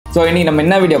So இன்னைக்கு நம்ம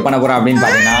என்ன வீடியோ பண்ண போகிறோம் அப்படின்னு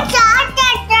பார்த்தீங்கன்னா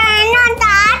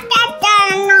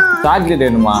சாக்லேட்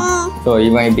வேணுமா? ஸோ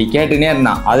இவன் இப்படி கேட்டுனே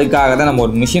இருந்தான். அதுக்காக தான் நம்ம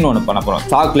ஒரு மிஷின் ஒன்று பண்ண போகிறோம்.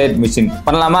 சாக்லேட் மிஷின்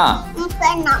பண்ணலாமா?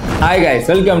 Hi guys,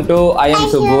 welcome to I am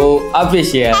Subbu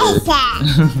official.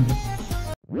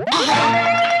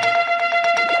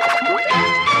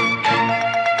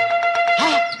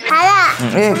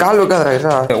 கால்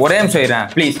வைக்காதரா, ஒரே நிமிஷம் செய்கிறேன்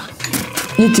ப்ளீஸ்.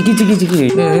 சிக்கி சிக்கி சிக்கி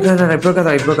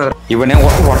இப்போ இவனே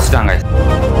உடச்சிட்டாங்க.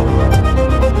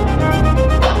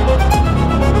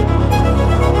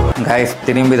 கைஸ்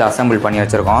திரும்பி இதை அசம்பிள் பண்ணி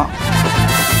வச்சுருக்கோம்.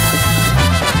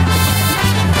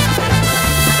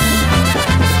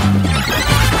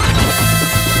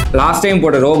 லாஸ்ட் டைம்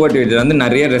போட்ட ரோபோட் வீடியோ வந்து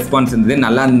நிறைய ரெஸ்பான்ஸ் இருந்தது,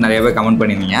 நல்லா நிறைய பேர் கமெண்ட்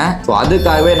பண்ணியிருந்தீங்க. ஸோ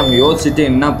அதுக்காகவே நம்ம யோசிச்சுட்டு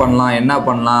என்ன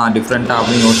பண்ணலாம் டிஃப்ரெண்ட்டாக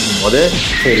அப்படின்னு யோசிக்கும் போது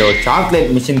இதில் ஒரு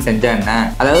சாக்லேட் மிஷின் செஞ்சால் என்ன,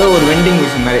 அதாவது ஒரு வெண்டிங்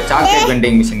மிஷின் மாதிரி, சாக்லேட்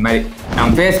வெண்டிங் மிஷின் மாதிரி.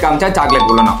 நம்ம ஃபேஸ் காமிச்சா சாக்லேட்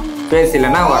உள்ளணும், ஃபேஸ்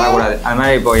இல்லைன்னா வரக்கூடாது. அது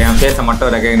மாதிரி இப்போ என் ஃபேஸை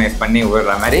மட்டும் ரெகக்னைஸ் பண்ணி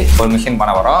விடுற மாதிரி ஒரு மிஷின்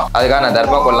பண்ண வரோம். அதுக்காக நான்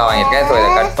தர்மாக்கோல்லாம் வாங்கியிருக்கேன். ஸோ இதை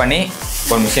கட் பண்ணி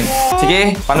ஒரு மிஷின் சிக்கி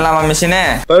பண்ணலாமா? மிஷினு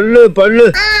பல்லு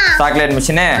சாக்லேட்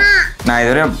மிஷினு நான்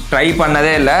இதுவரையும் ட்ரை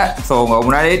பண்ணதே இல்லை. ஸோ உங்கள்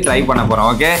முன்னாடி ட்ரை பண்ண போகிறோம்.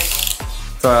 ஓகே,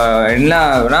 ஸோ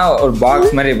என்னன்னா ஒரு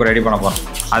பாக்ஸ் மாதிரி இப்போ ரெடி பண்ண போகிறோம்.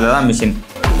 அதுதான் மிஷின்.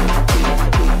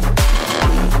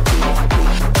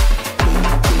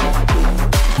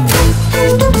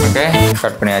 ஓகே,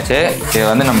 கட் பண்ணியாச்சு. இதை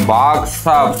வந்து நம்ம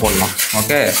பாக்ஸாக போடலாம்.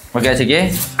 ஓகே ஓகே சிக்கி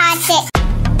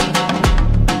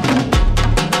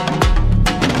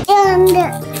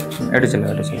எடுச்சு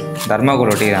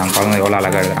தர்மாக்கோல் ஒட்டிக்கிறான். பாருங்க எவ்வளோ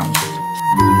அழகாக எடுக்கிறான்.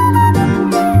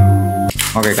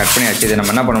 ஓகே, கட் பண்ணியாச்சு. இதை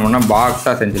நம்ம என்ன பண்ணணும்னா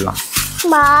பாக்ஸாக செஞ்சிடலாம்.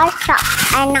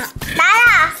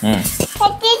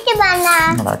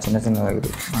 சின்ன சின்ன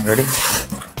ரெடி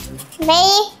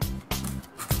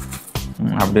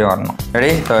அப்படியே வரணும்.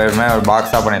 ரெடி? ஸோ ஒரு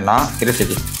பாக்ஸாக பண்ணிடலாம்.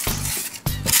 சிக்கி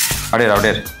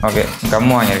அப்படியே ஓகே,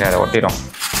 கம்மு வாங்கியிருக்கேன், அதை ஒட்டிடும்.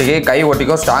 சிக்கி கை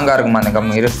ஒட்டிக்கோ, ஸ்ட்ராங்காக இருக்குமா அந்த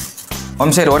கம்மு. இரு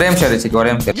சரி, ஒரே நிமிஷம் சிக்கி,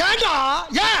 ஒரே நிமிஷம்.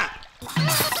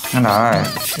 ஏண்டா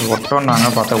ஒட்டோன்னாங்க,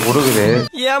 பார்த்தா உருகுது.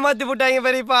 ஏமாத்தி போட்டாங்க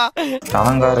பெரியப்பா.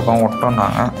 ஸ்ட்ராங்காக இருக்கும்,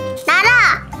 ஒட்டோன்னாங்க.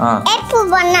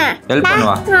 ஹெல்ப்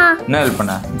பண்ணுவா? என்ன ஹெல்ப்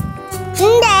பண்ண?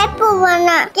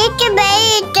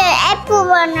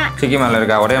 சிக்கி மேல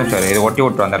இருக்கா? ஒரே நிமிஷம் இது ஒட்டி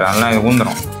விட்டு வந்துடுறேன். அதெல்லாம் இது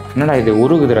ஊந்துடும். என்னடா இது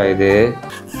உருகுதுடா, இது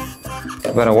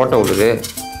வேற ஓட்ட விடுது.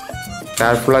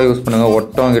 கேர்ஃபுல்லாக யூஸ் பண்ணுங்க.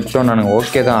 ஒட்டம் கிட்டோம் நானுங்க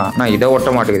ஓகே தான். ஆனால் இதை ஒட்ட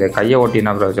மாட்டேங்குது. கையை ஒட்டி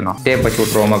என்ன பிரயோஜனம்? டேப் வச்சு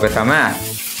விட்ருவோமா பேசாமல்?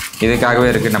 இதுக்காகவே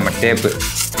இருக்குது நம்ம டேப்பு.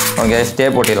 ஓகே,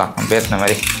 டேப் ஒட்டிடலாம் நம்ம பேசின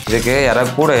மாதிரி. இதுக்கு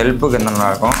யாராவது கூட ஹெல்ப்புக்கு என்ன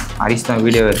நல்லாயிருக்கும். ஹரிஷ் தான்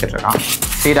வீடியோ வச்சுட்ருக்கான்.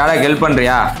 சரி, யாராவது ஹெல்ப்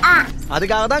பண்ணுறியா?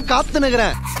 அதுக்காக தான் காத்து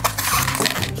நிற்கிறேன்.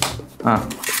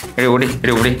 இடி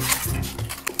ஓடி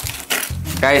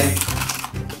கைஸ்.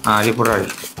 அடி போடுறா, அடி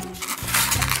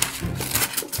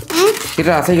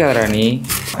சரி, அசைக்காதரா நீ.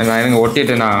 எனக்கு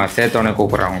ஒட்டிட்டு நான் சேர்த்தோடனே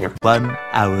கூப்பிட்றேன் உங்களுக்கு. 1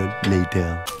 hour later.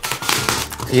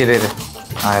 இரு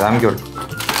அமைக்க விடு.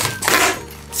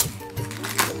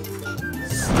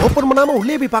 ஓப்பன் பண்ணாம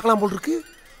உள்ளே போய் பார்க்கலாம் போல் இருக்கு.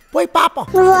 போய் பாப்போம்.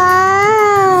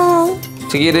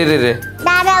 சரி இரு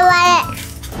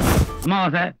அம்மா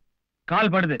சார்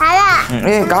கால் படுது.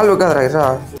 கால் வைக்காதரா.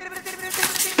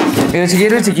 இரு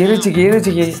சிக்கி.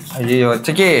 ஐயோ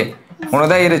சிக்கி,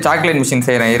 உனதான் இரு, சாக்லேட் மிஷின்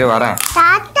செய்கிறேன். இரு வரேன்.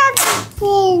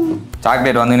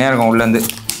 சாக்லேட் வந்துனே இருக்கும் உள்ளேருந்து.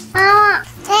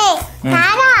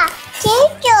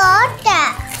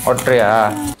 ஒட்டுறியா?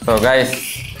 ஸோ கைஸ்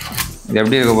இது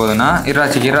எப்படி இருக்க போகுதுன்னா,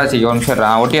 இராச்சிக்கு ஒரு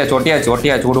நிமிஷம்.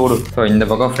 ஒட்டியாச்சு விடு. ஸோ இந்த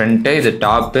பக்கம் ஃப்ரண்ட்டு, இது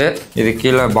டாப்பு, இது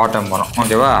கீழே பாட்டம் போகணும்.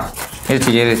 ஓகேவா?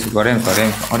 இருச்சிக்கு ஒரே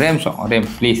நிமிஷம்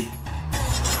ப்ளீஸ்.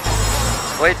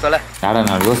 போய் தொலை. யாடா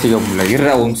நான் யோசிக்க முடியல.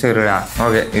 இருடா ஒரு நிமிஷம் இருடா.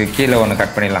 ஓகே, இது கீழே ஒன்று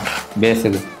கட் பண்ணிடலாம்.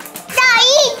 பேஸுக்கு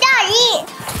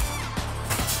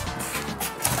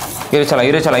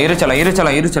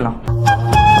இருச்சலாம்.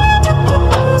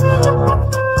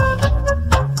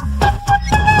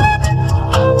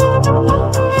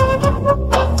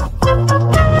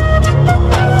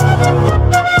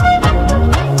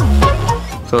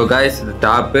 ஸோ கைஸ் இது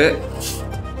டாப்பு,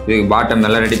 இதுக்கு பாட்டம்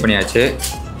நல்லா ரெடி பண்ணியாச்சு.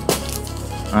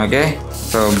 ஓகே,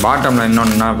 ஸோ பாட்டமில்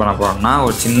இன்னொன்று என்ன பண்ண போகிறோம்னா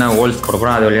ஒரு சின்ன ஹோல்ஸ்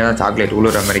கொடுக்குறோம். அது வழியாக தான் சாக்லேட்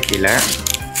உழுற மாதிரி கீழே.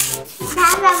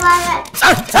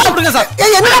 சாப்பிடுங்க சார்.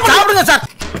 சாப்பிடுங்க சார்.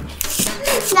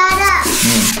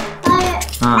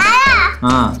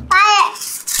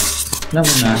 என்ன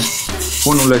பண்ண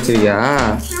ஸ்பூன் உள்ள வச்சிருக்கியா?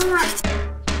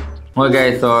 ஓகே,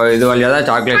 ஸோ இது வழியாக தான்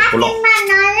சாக்லேட் புள்ளும்.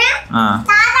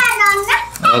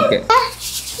 ஓகே,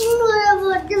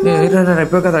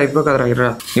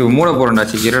 இப்போ மூட போறோம்டா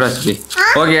சிக்கி. இருடா சிக்கி.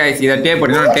 ஓகே கைஸ், இதை டேப்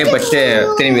பண்ணிடணும். டேப் வச்சு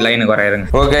திரும்பி லைனுக்கு வரையிருங்க.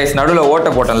 ஓகே கைஸ், நடுவில் ஓட்ட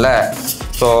போட்டோம்ல.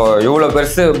 ஸோ இவ்வளோ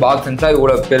பெருசு பாக்ஸ் இருந்துச்சா,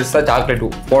 இவ்வளோ பெருசாக சாக்லேட்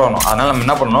போடணும். அதனால் நம்ம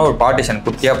என்ன பண்ணணும், ஒரு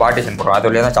குட்டியாக பார்ட்டிஷன் போடுறோம். அது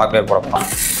வழியாக தான் சாக்லேட் போட போகிறோம்.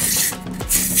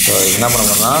 ஸோ என்ன பண்ண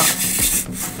போனால்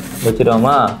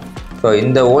வச்சுருவோமா? ஸோ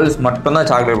இந்த ஹோல்ஸ் மட்டும் தான்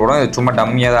சாக்லேட் போடும். இது சும்மா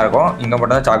டம்மியாக தான் இருக்கும். இங்கே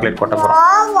மட்டும் தான் சாக்லேட் கொட்ட போகிறோம்.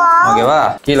 ஓகேவா?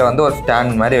 கீழே வந்து ஒரு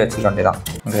ஸ்டாண்ட் மாதிரி வச்சுக்க வேண்டியதான்.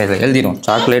 ஓகே, இதில் எழுதிடும்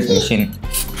chocolate machine.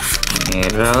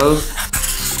 Nirav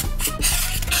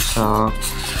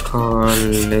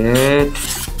chocolate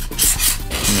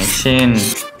machine.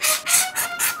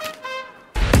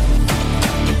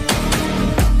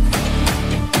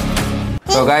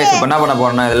 So guys, இப்போ என்ன பண்ண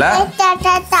போறோம்னா இதில்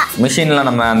மிஷினில்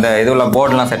நம்ம அந்த இதுவில்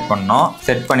போர்டெலாம் செட் பண்ணோம்.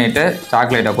 செட் பண்ணிவிட்டு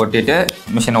சாக்லேட்டை கொட்டிட்டு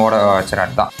மிஷினை ஓட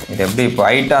வச்சுறாட்டு தான். இது எப்படி இப்போ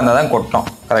ஹைட்டாக இருந்தால் தான் கொட்டும்,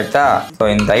 கரெக்டாக? ஸோ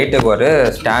இந்த ஹைட்டுக்கு ஒரு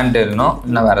ஸ்டாண்டு இருக்கணும்.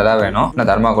 இன்னும் வேறு எதாவது வேணும்.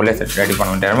 இன்னும் தர்மாக்கோல்லே செட் ரெடி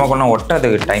பண்ணுவேன். தர்மாக்கோல்லாம்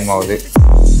ஒட்டுறதுக்கு டைம் ஆகுது.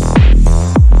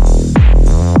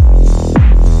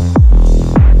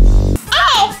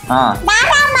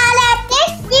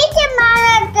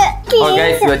 ஓகே,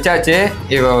 வச்சாச்சு.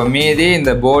 இப்போ மீதி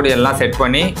இந்த போர்டு எல்லாம் செட்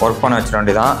பண்ணி ஒர்க் பண்ண வச்சிட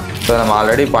வேண்டியதான். ஸோ நம்ம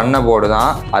ஆல்ரெடி பண்ண போர்டு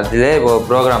தான். அதிலே இப்போ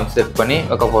ப்ரோக்ராம் செட் பண்ணி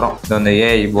வைக்க போகிறோம். இது வந்து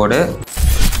AI board.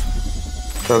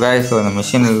 So guys, so இந்த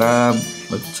மிஷினில்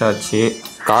வச்சாச்சு.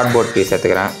 கார்ட்போர்ட் பீஸ்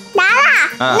எடுத்துக்கிறேன்.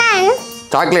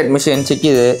 Chocolate machine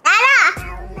சிக்கிது.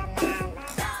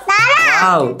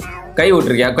 கை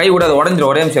விட்டுருக்கியா? கை விடாது,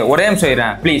 உடஞ்சிடும். ஒரே நிமிஷம்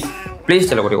செய்கிறேன். ப்ளீஸ்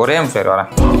செல்லக்கூடிய ஒரே நிமிஷம்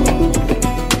வரேன்.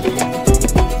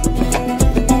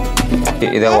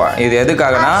 இது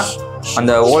எதுக்காகனா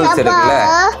அந்த ஹோல்ஸ் இருக்குல்ல,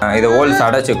 இது ஹோல்ஸ்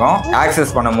அடைச்சிக்கும்.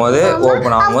 ஆக்சஸ் பண்ணும்போது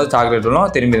ஓப்பன் ஆகும்போது சாக்லேட்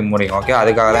விடும், திரும்பி முடியும். ஓகே,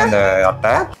 அதுக்காக தான் இந்த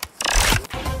அட்டை.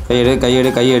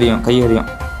 கையடியும்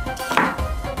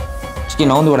சிக்கி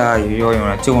நவுந்து விடா. ஐயோ,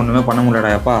 இவன் வச்சு ஒன்றுமே பண்ண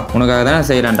முடியலடா. எப்பா, உனக்காக தானே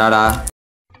செய்கிறேன் டாடா.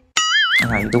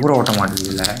 இது கூட ஓட்ட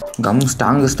மாட்டேங்குது. கம்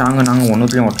ஸ்ட்ராங்கு நாங்கள்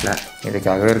ஒன்றுத்துலையும் ஓட்டல.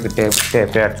 இதுக்காகவே இருக்குட்டு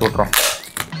எப்படியே அடிச்சு விட்றோம்.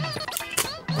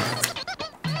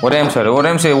 ஒரே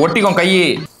நிமிஷம் ஒட்டிக்கும் கை.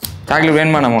 சாக்லேட்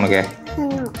வேணுமா நம்ம உனக்கு?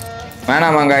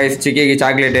 வேணாமாங்க சிக்கிக்கு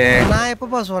சாக்லேட்டு? நான்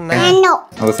எப்பப்பா சொன்னேன்?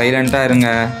 ஓ, சைலண்டாக இருங்க.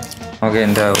 ஓகே,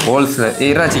 இந்த ஹோல்ஸில்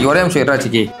சிக்கி ஒரே நிமிஷம்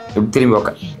சிக்கி. இப்படி திரும்பி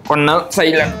கொஞ்ச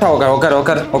சைலண்டாக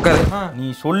உட்கார். நீ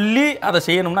சொல்லி அதை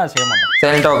செய்யணும்னா அதை செய்ய மாட்டேன்.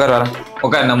 சைலண்டாக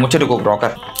வரேன். நான் முச்சிட்டு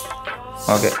கூப்பிட்றேன்.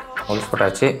 ஓகே, ஹோல்ஸ்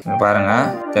போட்டாச்சு. பாருங்க,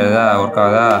 தெரியுதா? ஒர்க்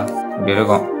ஆகுதா? இப்படி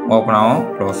இருக்கும். ஓப்பன் ஆகும்,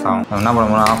 க்ளோஸ் ஆகும். என்ன பண்ண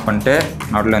போனால் ஆஃப் பண்ணிட்டு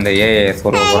நடுவில் இந்த ஏஐ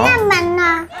சொல்ல போகிறோம்.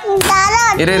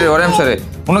 இரு ஒரே நிமிஷம்.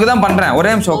 உனக்கு தான் பண்ணுறேன். ஒரே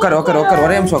நிமிஷம் உட்கார்.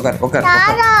 ஒரே நிமிஷம் உட்கார்.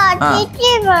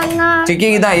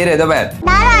 சிக்கிக்கு தான் இரு. எதோ பேர்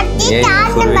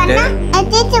சொல்லிட்டு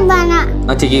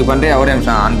சிக்கிக்கு பண்ணுறியா? ஒரே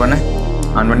நிமிஷம் ஆன்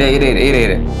பண்ணியா?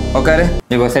 இரு உட்காரு.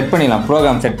 இப்போ செட் பண்ணிடலாம்,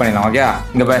 ப்ரோக்ராம் செட் பண்ணிடலாம். ஓகே,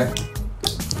 இங்கே பேர்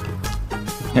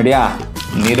ரெடியா?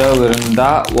 நிரவ்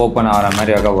இருந்தால் ஓப்பன் ஆகிற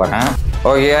மாதிரி வைக்க போகிறேன்.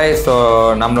 ஓகே, ஸோ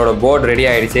நம்மளோட போர்டு ரெடி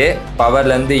ஆகிடுச்சு.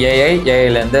 பவர்லேருந்து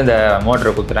ஏஐலேருந்து இந்த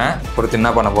மோட்டரை கொடுத்து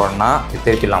என்ன பண்ண போகிறோம்னா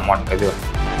திருப்பிடலாம் மோட்டர். இது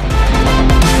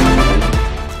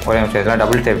ஒரே நிமிஷம், இதெல்லாம்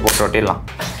டபுள் டேப் போட்டு ஒட்டிடலாம்.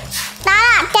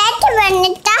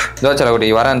 தோச்சல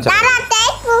குட்டி வரேன்.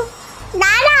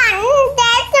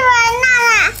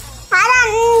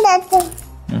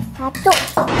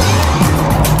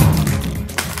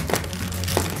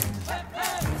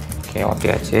 ஓகே,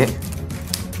 ஒட்டியாச்சு.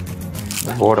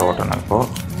 போர்டை ஓட்டணும். இப்போ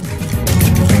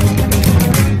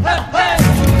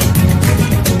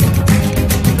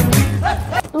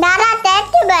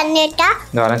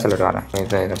வரேன் சொல்லிட்டு வரேன்.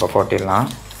 இதை இப்போ போட்டிடலாம்.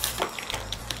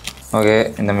 ஓகே,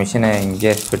 இந்த மிஷினை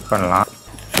இங்கே ஃபிட் பண்ணலாம்.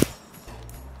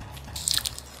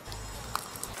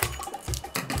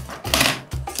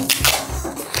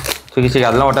 சிக்கி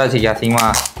அதெல்லாம் ஒட்டாது சிக்கி.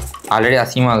 ஆல்ரெடி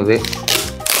அசிங்கமாகுது.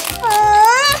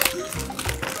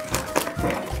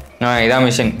 இதான்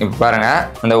மிஷின். இப்போ பாருங்கள்,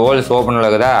 அந்த ஹோல்ஸ் ஓப்பனில்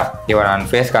இருக்குதா? இப்போ நான்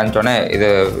ஃபேஸ் காமிச்சோன்னே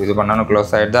இது பண்ணாலும்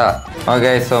close ஆகிடுதா?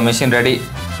 Okay, so machine ready.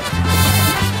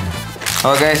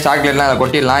 Okay, சாக்லேட்லாம் அதை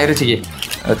கொட்டிடலாம். இருச்சிக்கி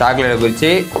சாக்லேட்டை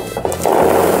பிரித்து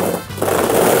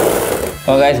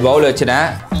ஓகே பவுல் வச்சுட்டேன்.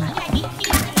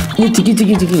 சிக்கி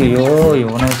ஐயோ,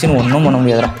 இவனை வச்சுன்னு ஒன்றும் பண்ண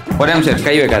முடியாதுடா. ஒரே நிமிஷம்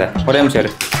கை வைக்காத. ஒரே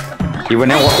நிமிஷம்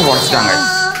இவனே உடச்சிட்டான்.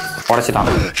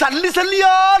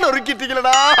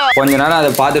 கொஞ்ச நேரம்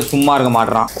அதை பார்த்துட்டு சும்மா இருக்க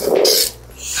மாட்டான்.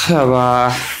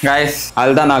 கைஸ்,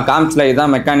 அதுதான் நான் காமிச்சல.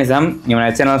 இதுதான் மெக்கானிசம். இவன்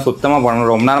வச்சு சுத்தமாக பண்ணணும்.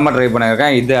 ரொம்ப நேரமாக ட்ரை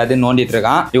பண்ணியிருக்கேன். அது நோண்டிட்டு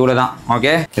இருக்கான். இவ்வளோ தான்.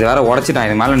 ஓகே, இது வேற உடச்சிட்டான்.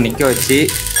 இது மேலே நிற்க வச்சு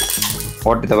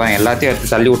ஓட்டு தவிர எல்லாத்தையும்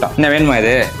எடுத்து தள்ளி விட்டான். என்ன வேணுமா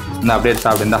இது? இந்த அப்படியே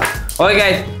சாப்பிட்டு தான். ஓகே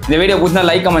கைஸ், இந்த வீடியோ பிடிச்சா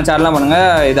லைக் கமெண்ட் ஷேர்லாம்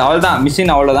பண்ணுங்கள். இது அவ்வளோதான்,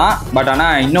 மிஷின் அவ்வளோதான். பட்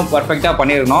ஆனால் இன்னும் பர்ஃபெக்டாக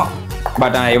பண்ணியிருக்கணும்.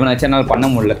 பட் இவனை வச்சு என்னால் பண்ண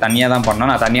முடியல. தனியாக தான் பண்ணோம்.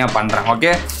 நான் தனியாக பண்ணுறேன்.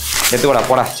 ஓகே, எடுத்துக்கூடா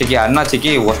போடா சிக்கி. அண்ணா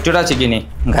சிக்கி ஒஸ்ட்டுடா சிக்கி. நீ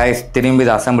கைஸ், திரும்பி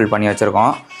இதை அசம்பிள் பண்ணி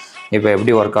வச்சுருக்கோம். இப்போ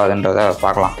எப்படி ஒர்க் ஆகுதுன்றதை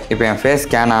பார்க்கலாம். இப்போ என் ஃபேஸ்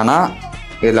ஸ்கேன் ஆனால்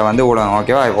இதில் வந்து விடுங்க.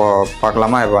 ஓகேவா? இப்போது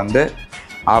பார்க்கலாமா? இப்போ வந்து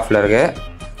ஆஃபில் இருக்குது.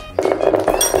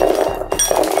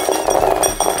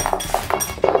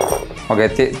 ஓகே,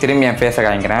 திரும்பி என் ஃபேஸை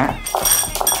காமிக்கிறேன்.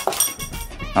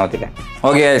 நான் ஊற்றிட்டேன்.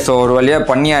 ஓகே ஸோ ஒரு வழியாக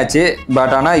பண்ணியாச்சு.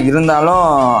 பட் ஆனால் இருந்தாலும்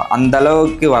அந்த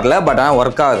அளவுக்கு வரல. பட் ஆனால்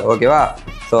ஒர்க் ஆகுது. ஓகேவா?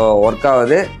 ஸோ ஒர்க்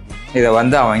ஆகுது. இதை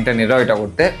வந்து அவன்கிட்ட நிரவிட்ட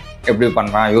கொடுத்து எப்படி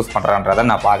பண்ணுறான் யூஸ் பண்ணுறான்றதை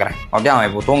நான் பார்க்குறேன். ஓகே, அவன்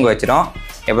இப்போ தூங்க வச்சிடும்.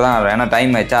 இப்போ தான் ஏன்னா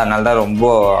டைம் ஆயிடுச்சா, அதனால தான் ரொம்ப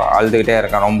அழுதுகிட்டே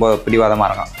இருக்கான், ரொம்ப பிடிவாதமாக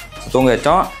இருக்கான். தூங்க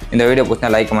வச்சோம். இந்த வீடியோ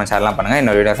பிடிச்சா லைக் கமெண்ட் ஷேர்லாம் பண்ணுங்கள்.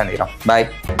 இன்னொரு வீடியோ சந்திக்கிறோம். பாய்.